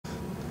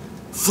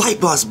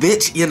Flight boss,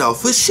 bitch, you know,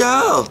 for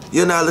sure.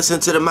 You're not listening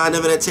to the Mind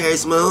of an Terry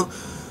Smooth.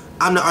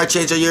 I'm the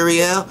Archangel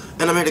Uriel,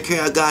 and I'm here to carry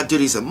out God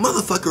duties and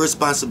motherfucker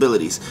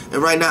responsibilities.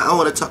 And right now, I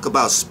want to talk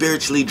about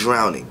spiritually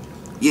drowning.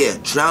 Yeah,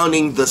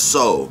 drowning the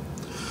soul.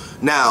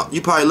 Now,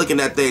 you're probably looking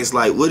at things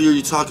like, what are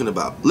you talking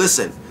about?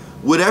 Listen,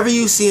 whatever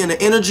you see in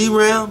the energy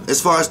realm,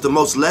 as far as the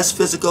most less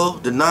physical,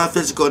 the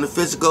non-physical and the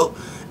physical,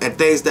 and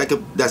things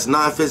that's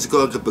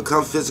non-physical and could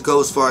become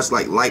physical, as far as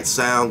like light,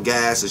 sound,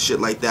 gas, and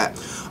shit like that.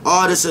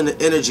 All this in the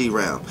energy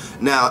realm.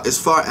 Now, as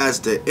far as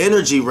the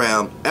energy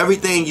realm,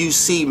 everything you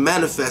see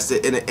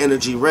manifested in the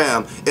energy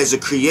realm is a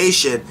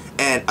creation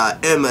and an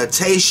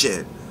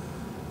imitation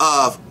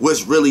of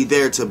what's really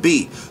there to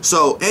be.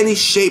 So any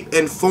shape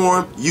and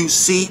form you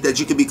see that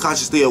you can be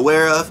consciously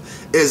aware of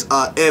is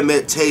an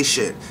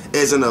imitation,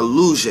 is an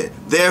illusion.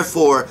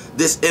 Therefore,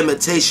 this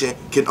imitation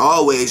can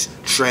always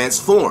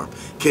transform,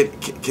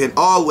 can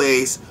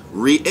always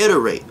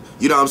reiterate.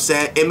 You know what I'm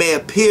saying? It may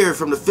appear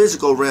from the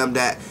physical realm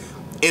that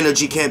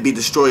energy can't be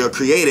destroyed or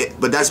created,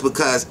 but that's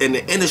because in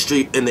the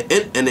industry, in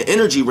the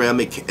energy realm,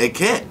 it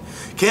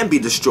can't be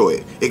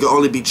destroyed. It can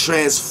only be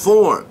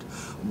transformed.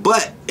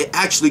 But it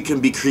actually can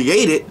be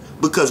created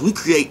because we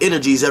create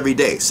energies every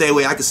day. Same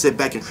way I can sit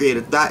back and create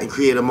a thought and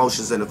create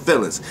emotions and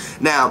feelings.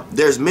 Now,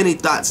 there's many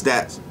thoughts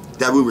that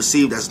we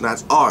receive that's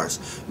not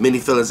ours. Many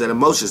feelings and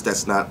emotions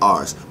that's not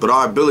ours. But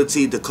our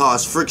ability to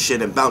cause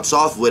friction and bounce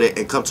off with it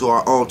and come to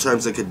our own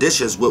terms and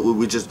conditions, what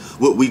we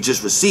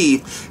just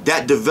received,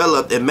 that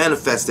developed and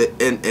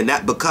manifested, and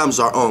that becomes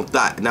our own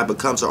thought, and that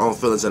becomes our own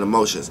feelings and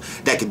emotions.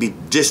 That can be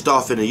dished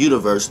off in the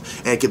universe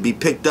and can be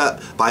picked up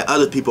by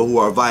other people who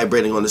are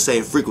vibrating on the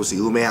same frequency,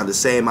 who may have the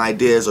same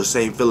ideas or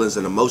same feelings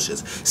and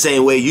emotions.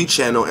 Same way you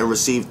channel and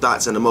receive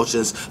thoughts and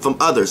emotions from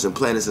others and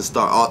planets and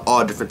stars,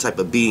 all different type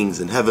of beings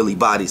and heavenly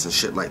bodies and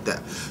shit like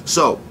that.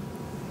 So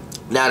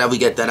now that we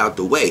get that out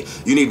the way,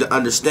 you need to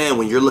understand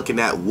when you're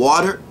looking at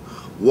water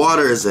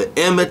is an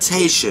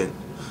imitation.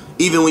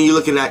 Even when you're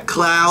looking at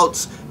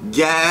clouds,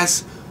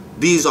 gas,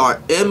 these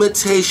are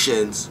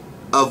imitations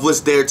of what's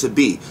there to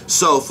be.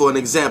 So for an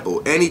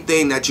example,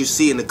 anything that you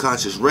see in the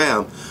conscious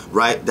realm,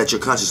 right, that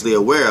you're consciously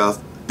aware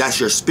of, that's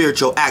your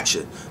spiritual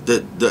action.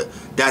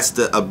 That's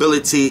the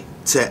ability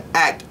to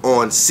act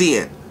on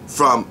seeing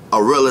from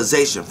a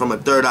realization, from a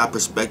third eye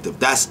perspective.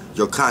 That's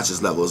your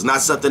conscious level. It's not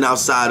something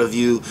outside of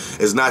you.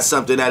 It's not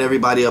something that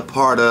everybody a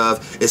part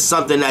of. It's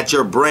something that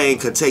your brain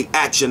could take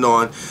action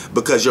on,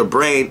 because your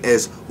brain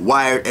is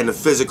wired in the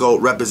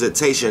physical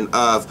representation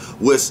of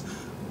what's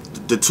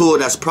the tool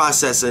that's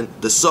processing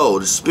the soul,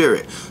 the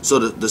spirit. So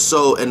the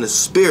soul and the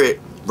spirit,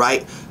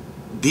 right,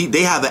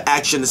 they have an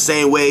action the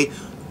same way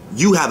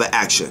you have an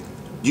action.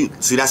 You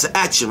see, that's an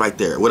action right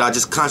there. What I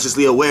just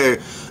consciously aware,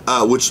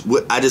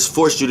 I just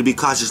forced you to be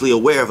consciously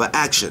aware of an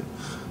action.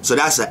 So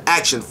that's an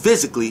action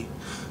physically.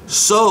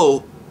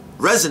 So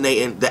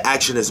resonating, the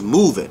action is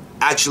moving,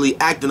 actually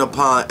acting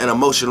upon an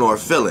emotion or a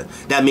feeling.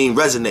 That means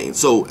resonating.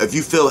 So if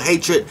you feel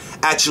hatred,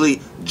 actually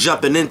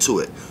jumping into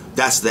it.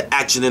 That's the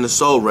action in the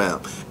soul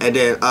realm. And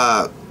then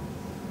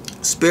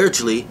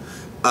spiritually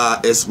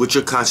is what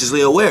you're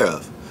consciously aware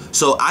of.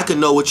 So I can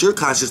know what you're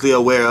consciously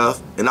aware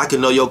of, and I can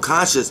know your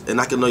conscious,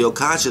 and I can know your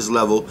conscious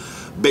level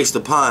based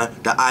upon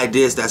the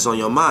ideas that's on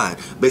your mind,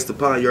 based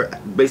upon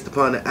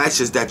the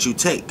actions that you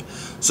take.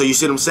 So you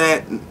see what I'm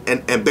saying?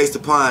 And based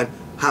upon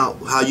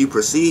how you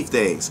perceive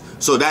things.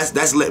 So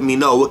that's letting me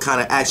know what kind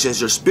of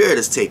actions your spirit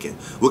is taking,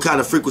 what kind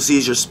of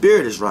frequencies your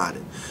spirit is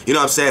riding. You know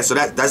what I'm saying? So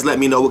that's letting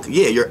me know what,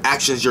 yeah, your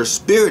actions, your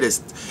spirit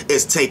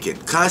is taking.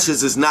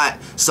 Conscious is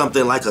not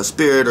something like a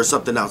spirit or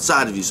something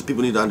outside of you. So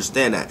people need to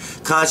understand that.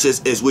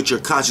 Conscious is what you're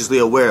consciously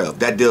aware of.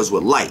 That deals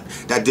with light.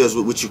 That deals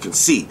with what you can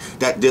see.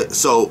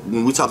 So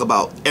when we talk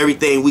about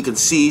everything we can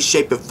see,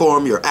 shape and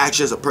form, your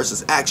actions, a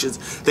person's actions,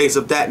 things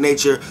of that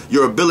nature,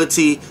 your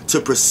ability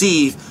to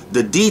perceive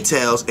the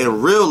details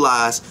and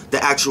realize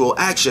the actual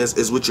actions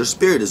is what your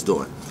spirit is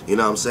doing. You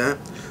know what I'm saying?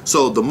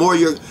 So the more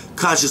you're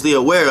consciously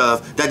aware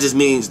of, that just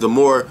means the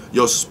more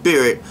your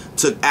spirit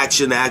took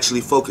action to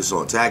actually focus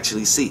on, to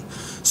actually see.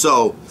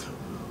 So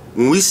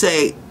when we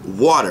say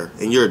water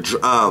and you're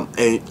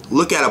and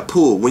look at a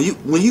pool, when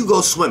you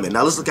go swimming,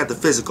 now let's look at the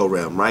physical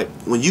realm, right?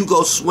 When you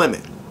go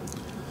swimming,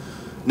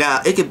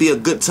 now it could be a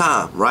good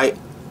time, right?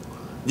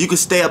 You can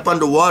stay up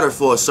underwater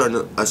for a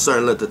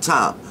certain length of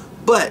time,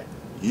 but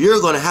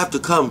you're going to have to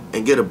come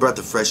and get a breath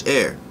of fresh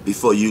air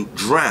before you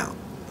drown.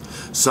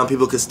 Some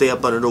people can stay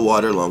up under the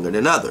water longer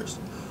than others.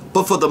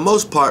 But for the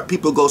most part,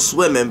 people go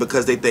swimming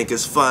because they think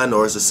it's fun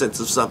or it's a sense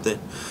of something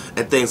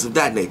and things of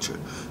that nature.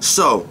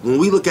 So when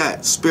we look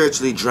at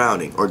spiritually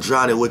drowning or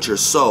drowning with your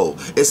soul,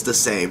 it's the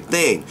same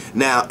thing.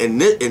 Now in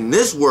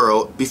this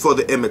world, before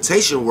the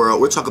imitation world,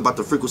 we're talking about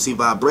the frequency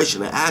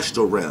vibration, the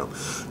astral realm.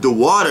 The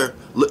water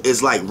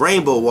is like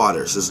rainbow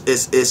waters.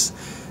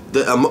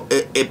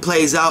 It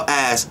plays out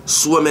as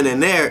swimming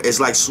in there is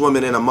like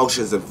swimming in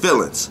emotions and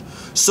feelings.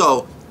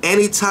 So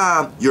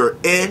anytime you're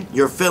in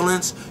your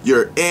feelings,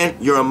 you're in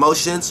your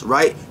emotions,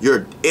 right?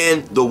 You're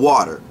in the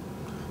water.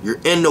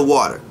 You're in the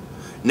water.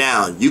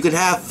 Now, you can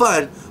have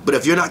fun, but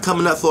if you're not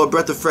coming up for a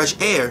breath of fresh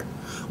air,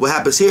 what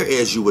happens here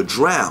is you would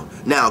drown.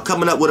 Now,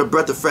 coming up with a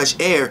breath of fresh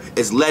air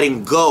is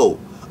letting go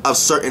of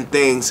certain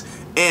things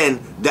and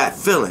that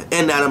feeling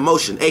and that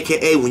emotion.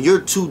 AKA, when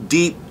you're too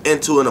deep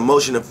into an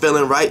emotion and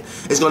feeling, right,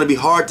 it's going to be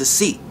hard to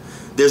see.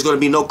 There's going to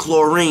be no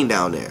chlorine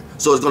down there.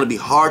 So it's going to be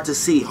hard to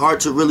see,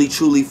 hard to really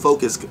truly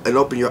focus and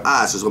open your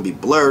eyes. So it's going to be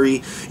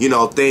blurry. You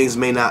know, things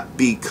may not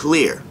be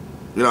clear.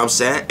 You know what I'm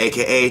saying?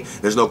 AKA,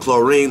 there's no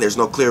chlorine, there's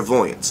no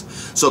clairvoyance.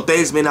 So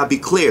things may not be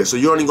clear. So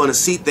you're only going to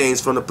see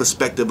things from the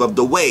perspective of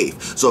the wave.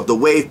 So if the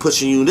wave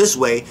pushing you this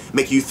way,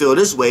 making you feel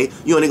this way,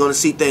 you're only going to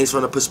see things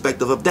from the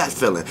perspective of that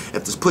feeling. If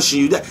it's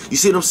pushing you that, you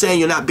see what I'm saying?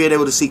 You're not being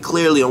able to see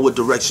clearly on what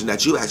direction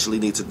that you actually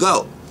need to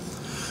go.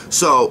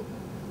 So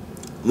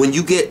when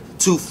you get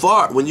too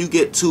far, when you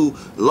get too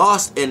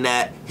lost in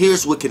that,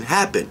 here's what can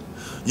happen.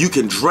 You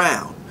can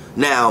drown.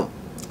 Now,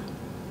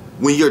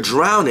 when you're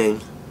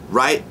drowning,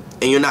 right,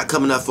 and you're not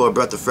coming up for a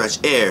breath of fresh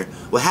air,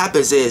 what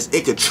happens is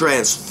it could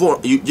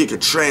transform you. It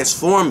could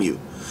transform you.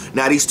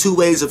 Now, these two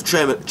ways of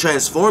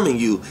transforming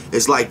you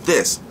is like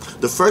this.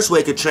 The first way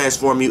it could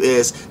transform you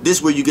is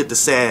this, where you get the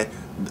saying,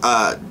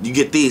 you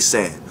get these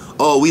saying,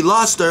 "Oh, we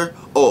lost her,"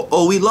 or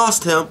 "Oh, we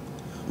lost him.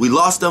 We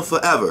lost them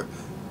forever."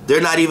 They're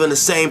not even the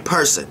same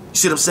person. You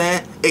see what I'm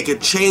saying? It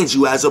could change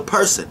you as a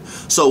person.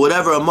 So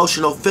whatever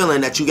emotional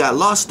feeling that you got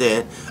lost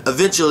in,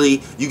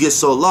 eventually you get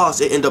so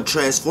lost, it end up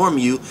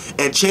transforming you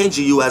and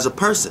changing you as a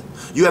person.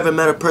 You ever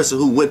met a person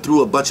who went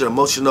through a bunch of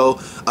emotional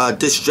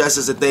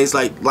distresses and things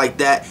like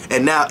that,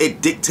 and now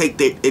it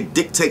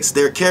dictates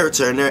their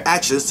character and their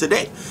actions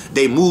today.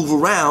 They move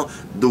around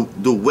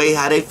the way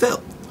how they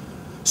felt.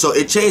 So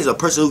it changed. A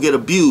person who get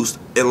abused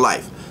in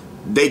life,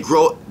 they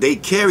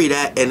carry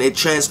that, and it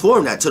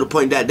transform that to the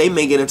point that they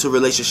may get into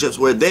relationships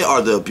where they are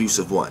the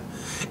abusive one.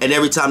 And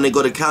every time they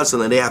go to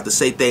counseling, they have to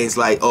say things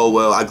like, "Oh,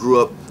 well, I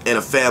grew up in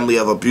a family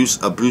of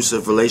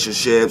abusive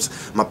relationships.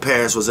 My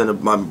parents was in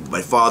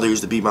my father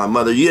used to be my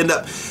mother." You end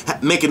up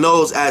making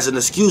those as an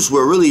excuse,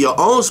 where really your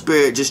own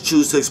spirit just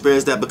choose to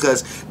experience that,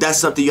 because that's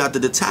something you have to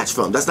detach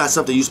from. That's not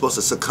something you're supposed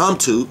to succumb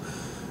to.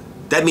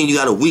 That means you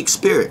got a weak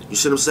spirit. You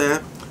see what I'm saying?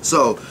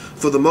 So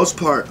for the most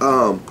part,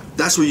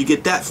 that's where you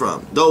get that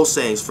from, those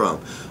sayings from,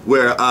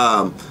 where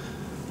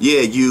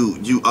yeah,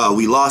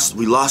 we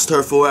lost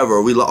her forever,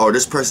 or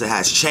this person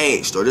has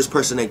changed, or this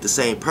person ain't the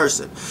same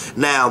person.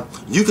 Now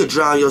you could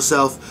drown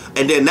yourself,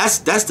 and then that's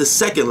the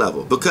second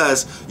level,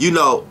 because you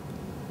know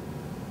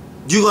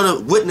you're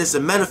gonna witness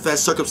and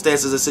manifest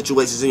circumstances and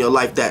situations in your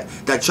life that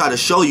try to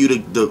show you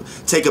to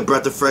take a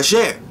breath of fresh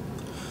air.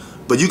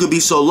 But you could be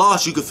so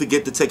lost you could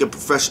forget to take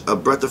a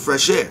breath of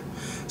fresh air.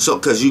 So,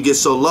 because you get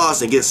so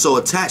lost and get so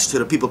attached to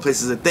the people,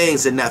 places, and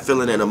things, and that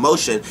feeling and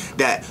emotion,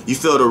 that you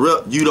feel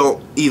you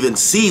don't even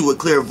see with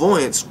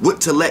clairvoyance what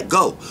to let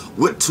go,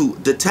 what to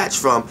detach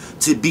from,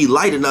 to be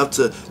light enough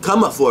to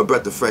come up for a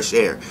breath of fresh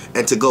air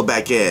and to go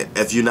back in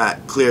if you're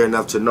not clear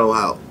enough to know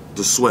how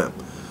to swim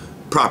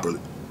properly,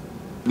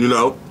 you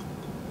know.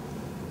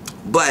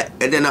 But,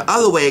 and then the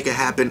other way it can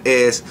happen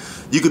is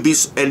you could be,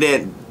 and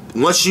then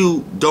once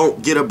you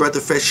don't get a breath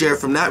of fresh air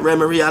from that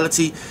realm of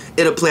reality,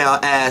 it'll play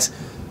out as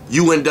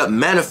you end up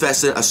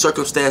manifesting a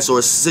circumstance or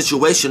a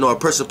situation or a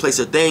person, place,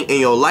 or thing in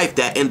your life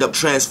that end up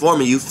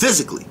transforming you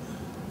physically,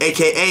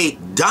 aka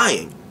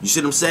dying. You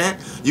see what I'm saying?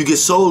 You get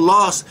so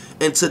lost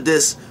into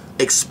this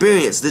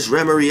experience, this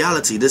realm of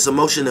reality, this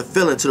emotion and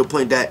feeling, to the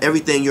point that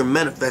everything you're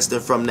manifesting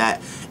from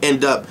that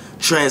end up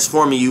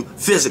transforming you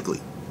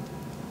physically,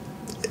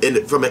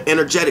 from an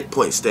energetic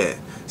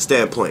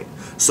standpoint.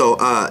 So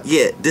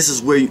yeah, this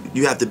is where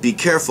you have to be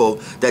careful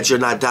that you're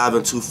not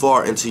diving too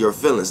far into your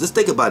feelings. Just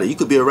think about it. You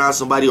could be around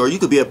somebody, or you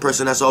could be a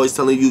person that's always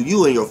telling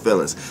you and your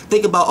feelings.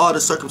 Think about all the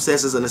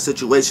circumstances and the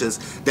situations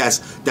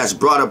that's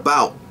brought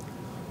about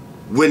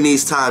when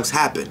these times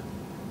happen.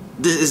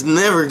 This is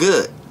never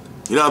good.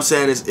 You know what I'm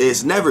saying?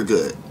 It's never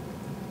good.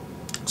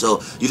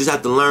 So you just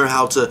have to learn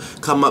how to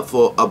come up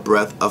for a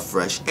breath of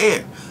fresh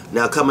air.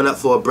 Now, coming up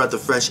for a breath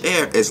of fresh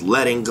air is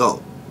letting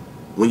go.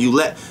 When you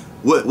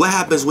what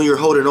happens when you're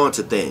holding on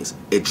to things?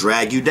 It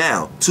drag you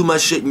down. Too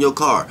much shit in your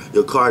car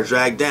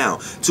drag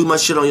down. Too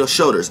much shit on your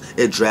shoulders,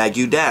 it drag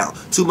you down.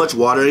 Too much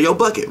water in your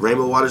bucket,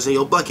 rainbow water's in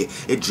your bucket,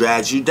 it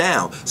drags you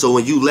down. So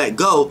when you let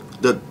go,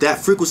 that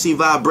frequency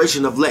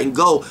vibration of letting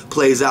go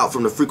plays out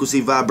from the frequency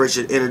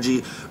vibration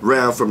energy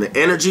realm, from the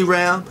energy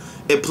realm.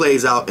 It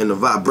plays out in the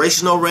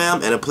vibrational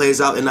realm, and it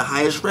plays out in the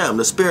highest realm,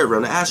 the spirit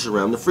realm, the astral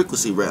realm, the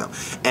frequency realm.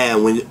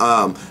 And when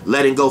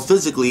letting go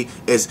physically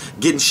is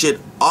getting shit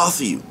off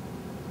of you.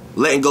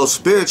 Letting go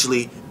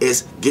spiritually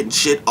is getting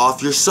shit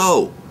off your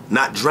soul,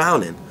 not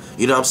drowning.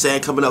 You know what I'm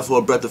saying? Coming up for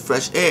a breath of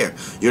fresh air.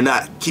 You're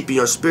not keeping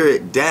your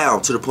spirit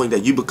down to the point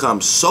that you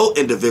become so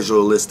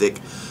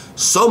individualistic,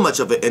 so much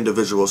of an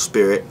individual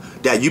spirit,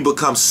 that you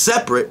become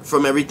separate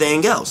from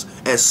everything else.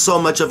 And so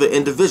much of an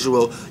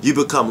individual, you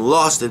become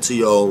lost into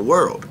your own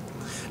world.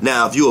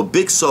 Now, if you're a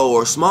big soul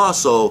or a small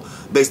soul,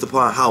 based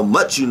upon how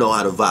much you know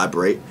how to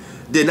vibrate,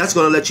 then that's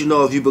going to let you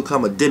know if you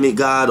become a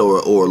demigod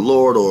or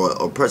lord or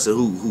a person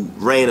who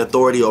reign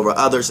authority over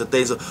others and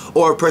things,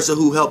 or a person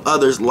who help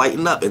others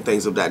lighten up and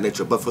things of that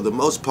nature. But for the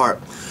most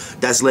part,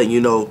 that's letting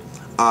you know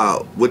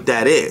what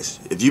that is.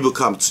 If you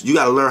become, you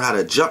got to learn how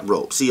to jump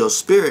rope. See, your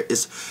spirit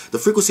is the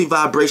frequency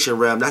vibration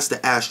realm. That's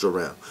the astral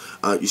realm.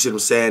 You see what I'm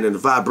saying? And the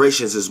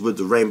vibrations is with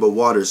the rainbow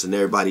waters, and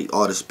everybody,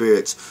 all the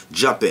spirits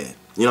jump in.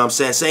 You know what I'm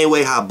saying? Same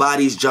way how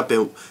bodies jump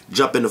in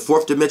the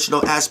fourth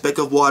dimensional aspect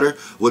of water,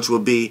 which will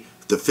be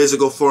the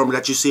physical form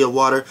that you see of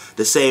water.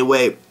 The same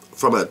way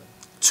from a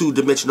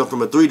two-dimensional,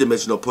 from a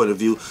three-dimensional point of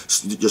view,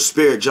 your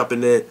spirit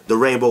jumping in the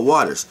rainbow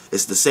waters.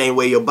 It's the same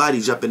way your body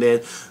jumping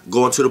in,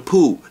 going to the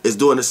pool. It's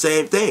doing the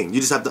same thing. You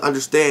just have to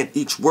understand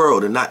each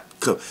world and not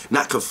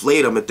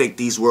conflate them and think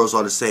these worlds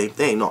are the same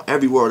thing. No,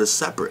 every world is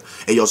separate.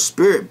 And your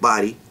spirit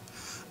body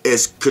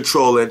is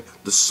controlling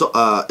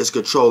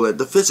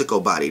the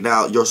physical body.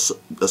 Now,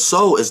 the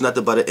soul is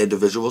nothing but an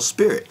individual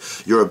spirit.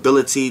 Your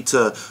ability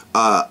to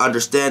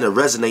understand and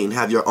resonate and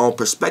have your own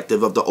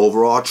perspective of the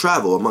overall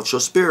travel amongst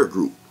your spirit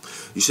group.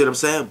 You see what I'm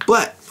saying?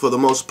 But for the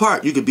most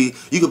part, you could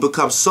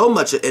become so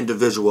much an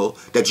individual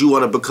that you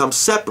want to become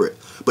separate.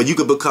 But you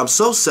could become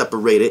so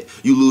separated,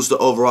 you lose the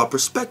overall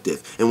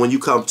perspective. And when you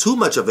become too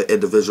much of an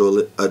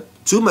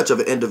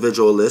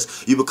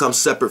individualist, you become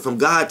separate from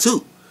God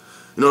too.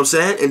 You know what I'm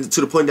saying? And to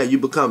the point that you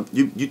become,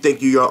 you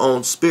think you're your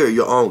own spirit,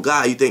 your own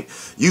God. You think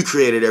you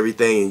created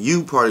everything and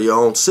you part of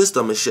your own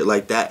system and shit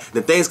like that.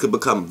 Then things could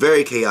become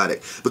very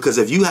chaotic. Because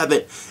if you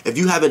haven't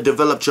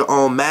developed your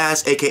own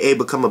mass, aka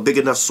become a big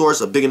enough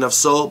source, a big enough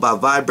soul by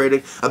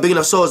vibrating. A big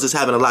enough soul is just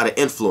having a lot of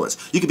influence.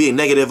 You could be a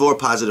negative or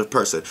positive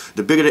person.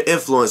 The bigger the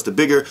influence, the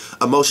bigger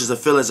emotions and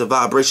feelings and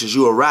vibrations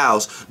you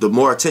arouse, the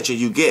more attention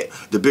you get,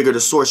 the bigger the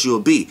source you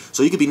will be.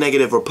 So you could be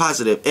negative or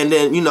positive. And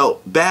then, you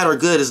know, bad or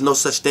good is no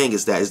such thing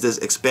as that. It's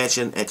this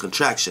expansion and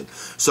contraction.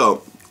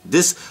 So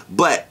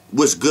but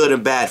what's good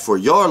and bad for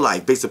your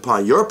life based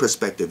upon your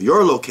perspective,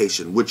 your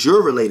location, what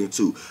you're relating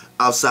to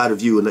outside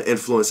of you, and the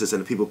influences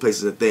and the people,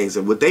 places, and things,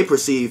 and what they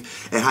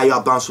perceive, and how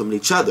y'all bounce from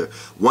each other.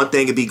 One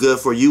thing could be good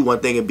for you, one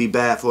thing could be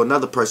bad for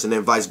another person,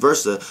 and vice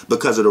versa,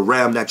 because of the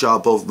realm that y'all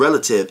both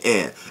relative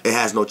in. It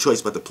has no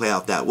choice but to play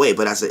out that way.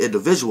 But as an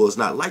individual, it's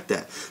not like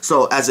that.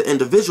 So as an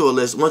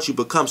individualist, once you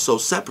become so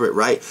separate,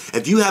 right,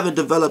 if you haven't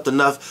developed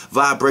enough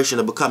vibration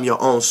to become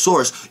your own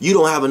source, you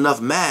don't have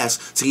enough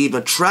mass to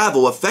even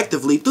travel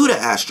effectively through the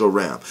astral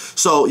realm.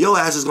 So your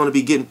ass is going to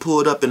be getting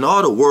pulled up in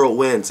all the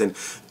whirlwinds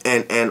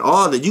and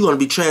all that. You're going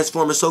to be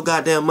transforming so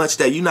goddamn much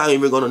that you're not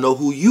even going to know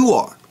who you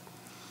are.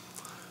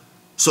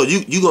 So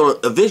you're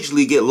going to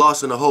eventually get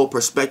lost in the whole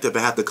perspective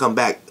and have to come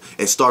back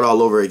and start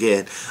all over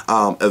again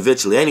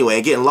eventually. Anyway,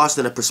 and getting lost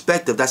in the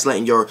perspective, that's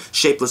letting your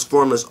shapeless,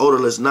 formless,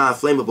 odorless,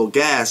 non-flammable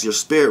gas, your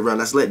spirit realm,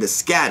 that's letting it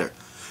scatter.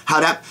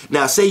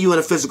 Now, say you in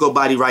a physical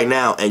body right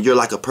now and you're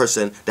like a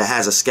person that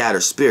has a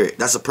scattered spirit.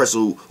 That's a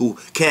person who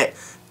can't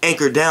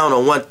anchor down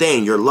on one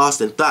thing. You're lost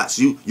in thoughts.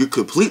 You're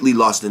completely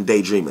lost in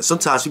daydreaming.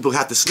 Sometimes people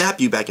have to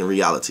snap you back in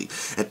reality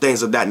and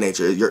things of that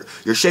nature.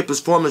 Your shapeless,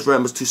 formless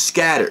realm is too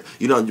scattered.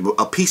 You know,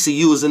 a piece of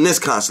you is in this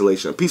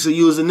constellation. A piece of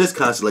you is in this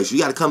constellation.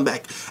 You got to come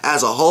back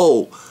as a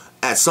whole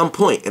at some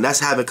point, and that's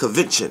having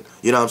conviction.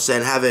 You know what I'm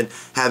saying?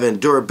 Having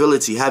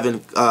durability, having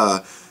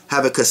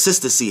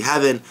consistency,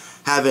 having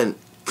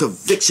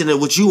conviction in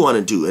what you want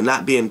to do, and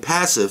not being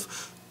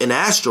passive in the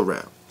astral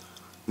realm.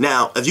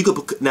 Now,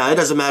 it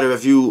doesn't matter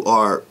if you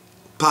are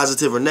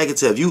positive or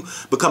negative. You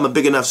become a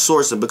big enough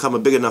source and become a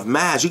big enough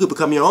mass, you could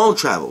become your own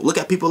travel. Look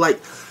at people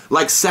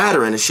like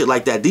Saturn and shit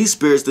like that. These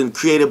spirits then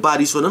created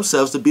bodies for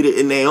themselves to be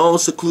in their own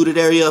secluded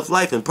area of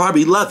life and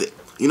probably love it.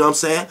 You know what I'm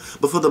saying?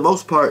 But for the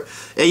most part,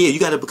 yeah, you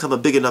got to become a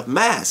big enough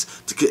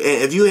mass.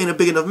 And if you ain't a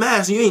big enough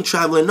mass, you ain't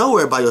traveling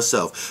nowhere by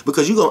yourself.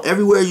 Because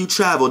everywhere you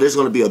travel, there's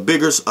going to be a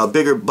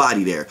bigger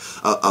body there.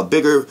 A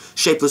bigger,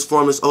 shapeless,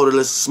 formless,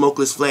 odorless,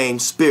 smokeless flame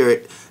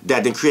spirit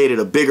that then created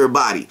a bigger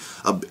body.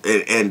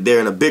 And they're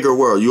in a bigger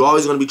world. You're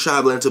always going to be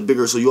traveling into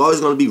bigger, so you're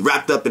always going to be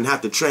wrapped up and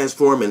have to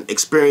transform and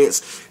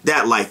experience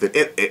that life and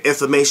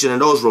information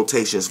and those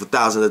rotations for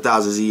thousands and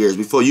thousands of years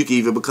before you can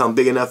even become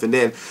big enough and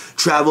then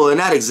travel in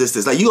that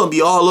existence. Like, you're going to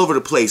be all over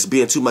the place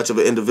being too much of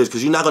an individual,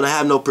 because you're not going to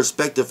have no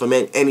perspective from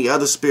any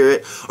other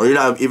spirit, or you're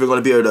not even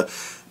going to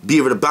be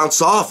able to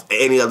bounce off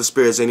any other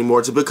spirits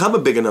anymore to become a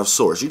big enough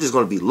source. You're just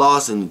going to be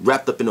lost and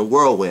wrapped up in a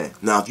whirlwind.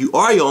 Now, if you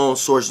are your own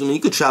source, then you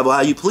can travel how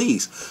you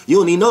please. You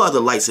don't need no other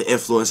lights and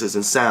influences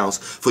and sounds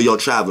for your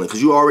traveling,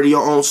 because you're already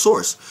your own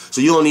source.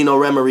 So you don't need no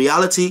realm of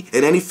reality.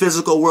 In any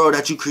physical world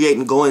that you create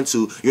and go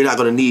into, you're not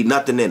going to need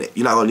nothing in it.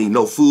 You're not going to need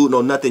no food,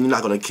 no nothing. You're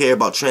not going to care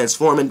about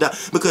transforming,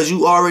 because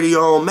you already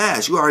your own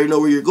mass. You already know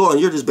where you're going.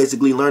 You're just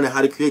basically learning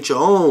how to create your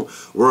own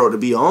world to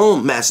be your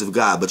own massive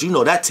God. But you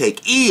know that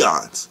take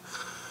eons.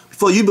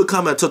 Before you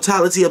become a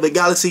totality of a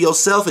galaxy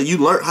yourself, and you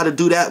learn how to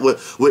do that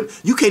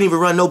with you can't even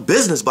run no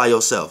business by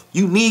yourself.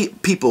 You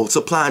need people,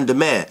 supply and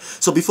demand.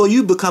 So before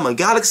you become a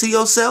galaxy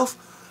yourself,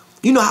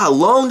 you know how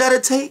long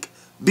that'll take?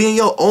 Being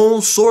your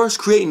own source,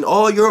 creating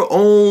all your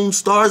own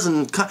stars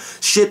and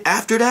shit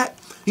after that?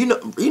 You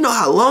know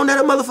how long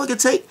that'll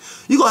motherfucker take?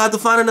 You gonna have to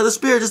find another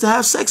spirit just to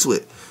have sex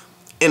with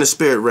in the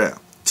spirit realm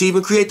to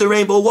even create the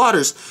rainbow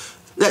waters.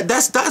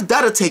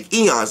 That'll take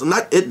eons.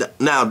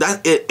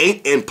 It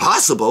ain't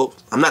impossible.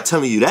 I'm not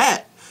telling you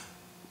that.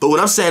 But what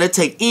I'm saying, it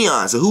take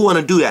eons. And who want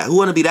to do that? Who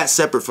want to be that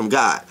separate from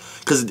God?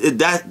 Because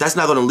that's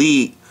not going to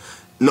lead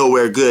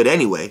nowhere good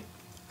anyway.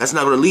 That's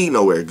not going to lead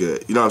nowhere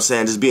good. You know what I'm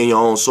saying? Just being your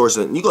own source,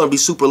 and you're going to be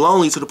super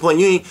lonely to the point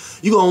you're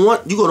going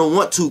to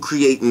want to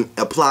create and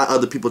apply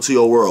other people to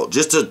your world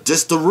just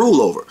to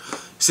rule over.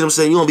 See what I'm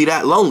saying? You're going to be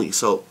that lonely.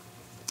 So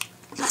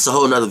that's a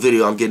whole nother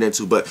video I'm getting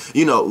into. But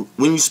you know,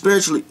 when you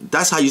spiritually,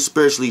 that's how you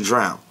spiritually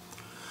drown.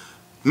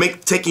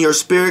 Taking your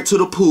spirit to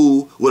the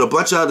pool with a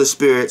bunch of other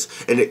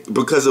spirits, and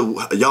because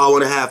of y'all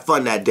want to have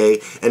fun that day,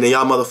 and then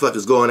y'all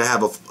motherfuckers going to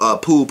have a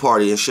pool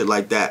party and shit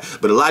like that.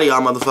 But a lot of y'all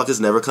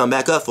motherfuckers never come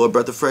back up for a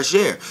breath of fresh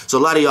air. So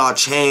a lot of y'all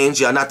change.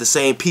 Y'all not the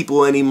same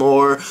people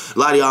anymore. A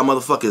lot of y'all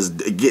motherfuckers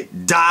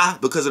die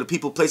because of the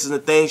people, places,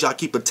 and things y'all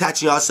keep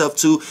attaching yourself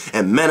to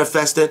and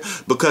manifesting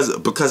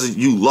because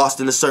you lost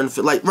in a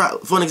certain like, right,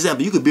 for an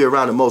example, you could be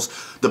around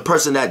the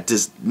person that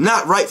is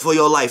not right for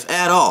your life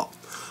at all.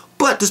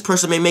 But this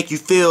person may make you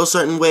feel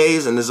certain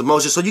ways and there's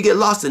emotions, so you get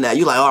lost in that.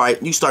 You like, all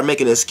right, you start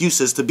making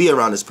excuses to be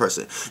around this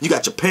person. You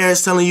got your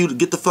parents telling you to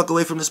get the fuck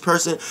away from this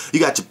person. You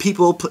got your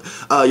people,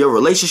 your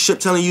relationship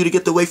telling you to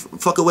get the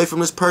fuck away from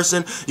this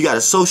person. You got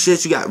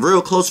associates, you got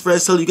real close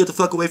friends telling you to get the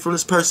fuck away from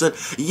this person.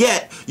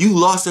 Yet, you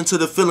lost into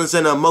the feelings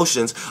and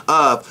emotions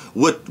of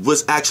what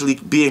was actually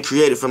being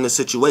created from this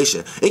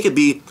situation. It could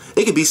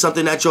be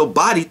something that your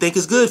body think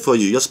is good for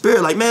you. Your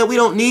spirit like, man, we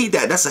don't need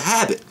that. That's a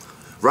habit,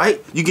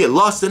 right? You get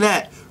lost in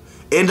that.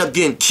 End up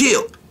getting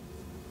killed.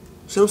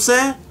 See what I'm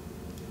saying?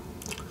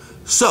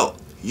 So,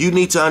 you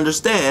need to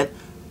understand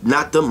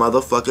not to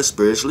motherfucker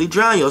spiritually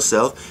drown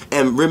yourself,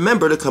 and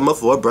remember to come up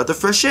for a breath of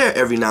fresh air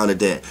every now and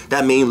then.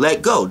 That means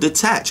let go,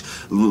 detach.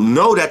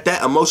 Know that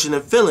emotion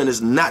and feeling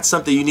is not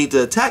something you need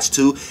to attach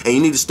to, and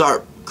you need to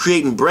start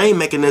creating brain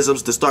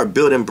mechanisms to start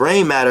building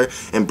brain matter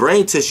and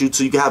brain tissue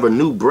so you can have a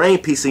new brain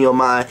piece in your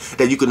mind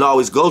that you can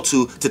always go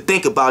to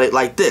think about it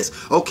like this.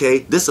 Okay,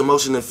 this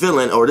emotion and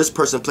feeling, or this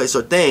person, place,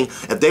 or thing,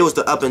 if they was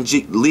to up and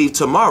leave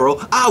tomorrow,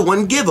 I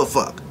wouldn't give a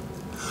fuck.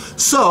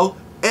 So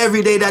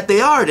every day that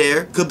they are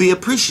there could be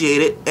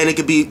appreciated, and it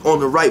could be on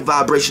the right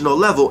vibrational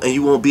level, and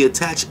you won't be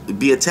attached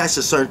to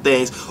certain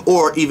things,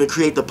 or even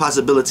create the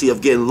possibility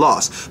of getting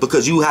lost,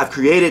 because you have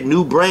created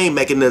new brain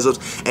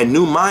mechanisms and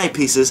new mind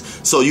pieces.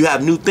 So you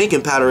have new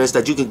thinking patterns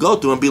that you can go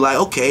through and be like,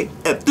 okay,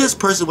 if this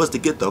person was to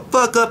get the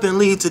fuck up and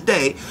leave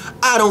today,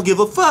 I don't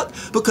give a fuck,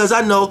 because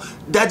I know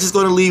that's just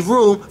going to leave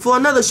room for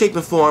another shape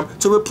and form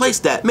to replace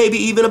that, maybe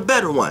even a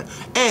better one.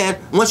 And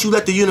once you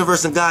let the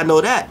universe and God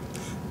know that,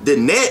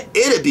 then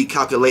it'll be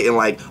calculating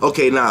like,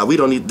 okay, nah, we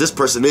don't need, this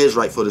person is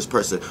right for this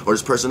person, or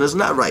this person is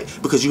not right,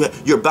 because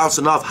you're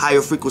bouncing off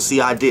higher frequency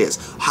ideas,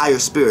 higher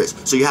spirits,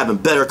 so you're having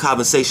better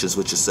conversations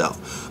with yourself.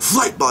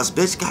 Flight boss,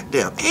 bitch,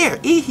 goddamn, air,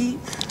 ee-hee.